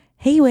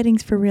Hey,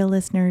 Weddings for Real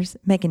listeners,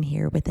 Megan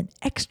here with an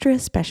extra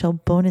special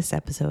bonus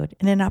episode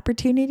and an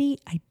opportunity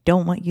I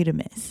don't want you to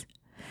miss.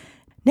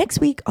 Next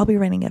week, I'll be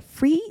running a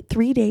free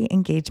 3-day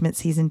engagement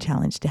season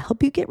challenge to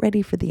help you get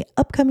ready for the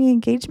upcoming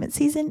engagement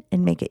season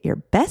and make it your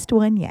best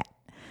one yet.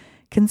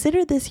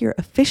 Consider this your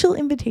official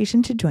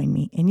invitation to join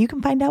me, and you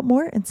can find out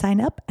more and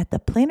sign up at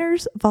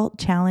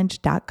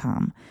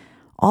theplannersvaultchallenge.com.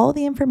 All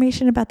the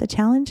information about the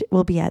challenge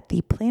will be at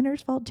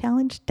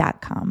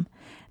theplannersvaultchallenge.com.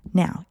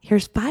 Now,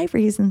 here's 5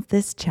 reasons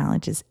this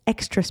challenge is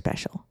extra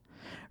special.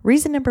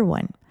 Reason number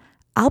 1,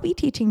 I'll be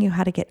teaching you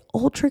how to get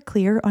ultra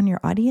clear on your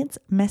audience,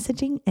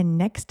 messaging, and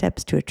next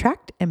steps to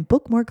attract and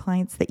book more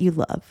clients that you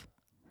love.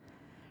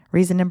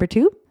 Reason number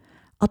 2,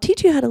 I'll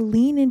teach you how to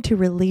lean into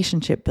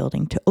relationship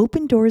building to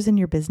open doors in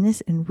your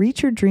business and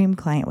reach your dream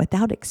client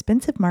without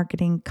expensive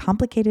marketing,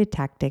 complicated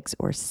tactics,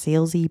 or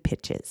salesy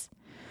pitches.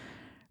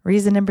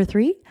 Reason number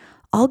 3,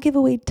 I'll give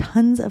away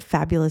tons of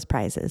fabulous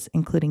prizes,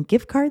 including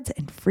gift cards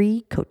and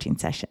free coaching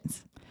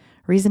sessions.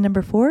 Reason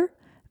number 4,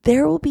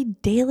 there will be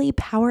daily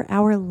Power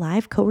Hour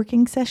live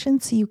co-working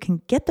sessions so you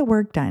can get the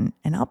work done,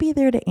 and I'll be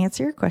there to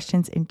answer your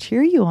questions and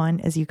cheer you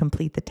on as you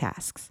complete the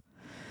tasks.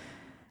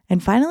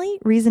 And finally,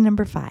 reason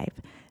number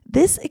 5,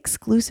 this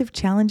exclusive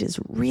challenge is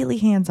really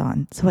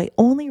hands-on, so I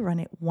only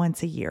run it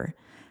once a year.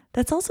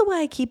 That's also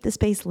why I keep the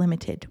space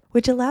limited,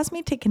 which allows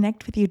me to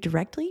connect with you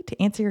directly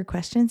to answer your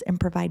questions and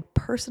provide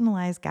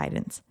personalized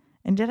guidance.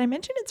 And did I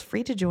mention it's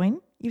free to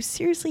join? You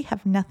seriously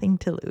have nothing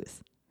to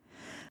lose.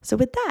 So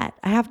with that,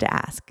 I have to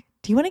ask,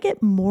 do you want to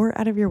get more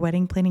out of your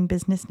wedding planning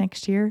business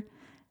next year?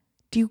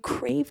 Do you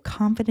crave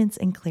confidence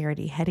and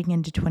clarity heading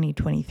into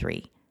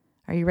 2023?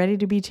 Are you ready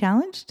to be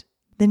challenged?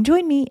 Then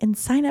join me and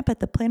sign up at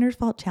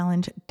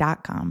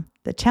theplannersvaultchallenge.com.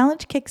 The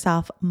challenge kicks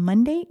off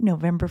Monday,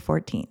 November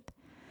 14th.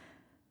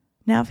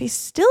 Now, if you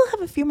still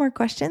have a few more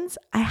questions,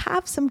 I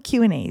have some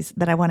Q&As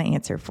that I want to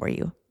answer for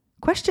you.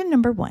 Question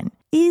number 1,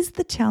 is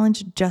the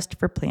challenge just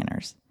for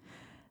planners?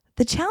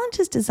 The challenge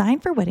is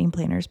designed for wedding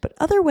planners, but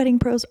other wedding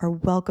pros are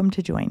welcome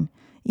to join.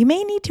 You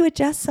may need to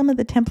adjust some of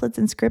the templates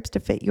and scripts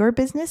to fit your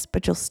business,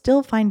 but you'll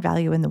still find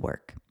value in the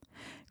work.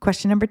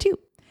 Question number 2,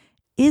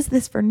 is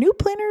this for new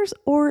planners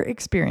or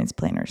experienced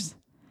planners?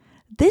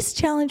 This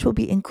challenge will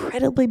be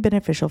incredibly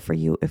beneficial for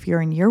you if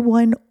you're in year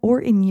 1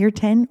 or in year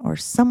 10 or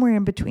somewhere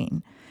in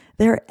between.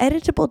 There are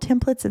editable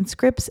templates and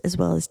scripts, as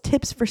well as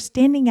tips for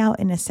standing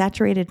out in a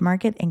saturated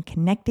market and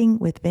connecting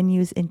with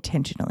venues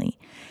intentionally.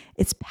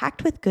 It's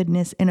packed with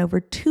goodness and over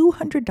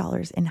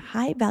 $200 in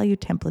high-value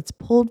templates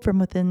pulled from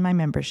within my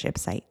membership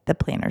site, The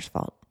Planner's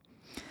Vault.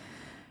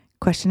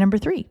 Question number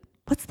 3,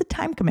 what's the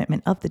time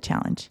commitment of the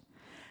challenge?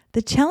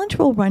 The challenge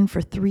will run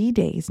for 3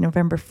 days,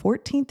 November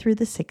 14th through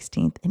the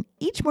 16th, and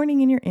each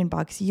morning in your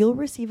inbox, you'll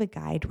receive a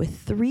guide with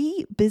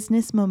 3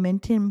 business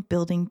momentum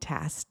building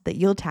tasks that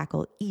you'll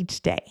tackle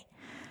each day.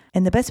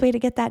 And the best way to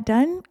get that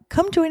done?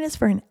 Come join us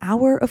for an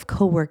hour of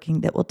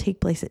co-working that will take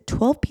place at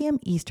 12 p.m.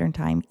 Eastern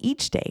Time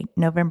each day,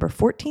 November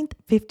 14th,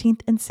 15th,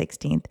 and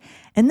 16th.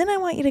 And then I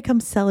want you to come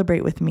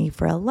celebrate with me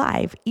for a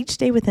live each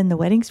day within the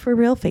Weddings for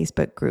Real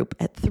Facebook group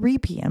at 3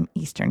 p.m.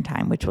 Eastern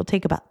Time, which will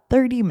take about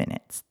 30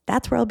 minutes.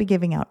 That's where I'll be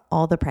giving out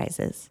all the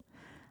prizes.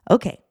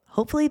 Okay,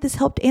 hopefully this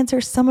helped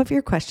answer some of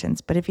your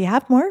questions, but if you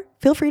have more,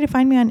 feel free to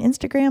find me on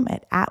Instagram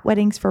at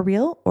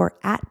 @WeddingsForReal or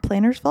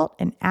 @PlannersVault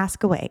and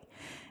ask away.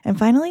 And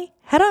finally,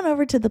 head on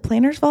over to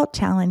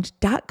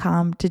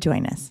theplannersvaultchallenge.com to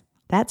join us.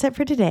 That's it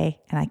for today,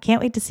 and I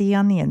can't wait to see you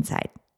on the inside.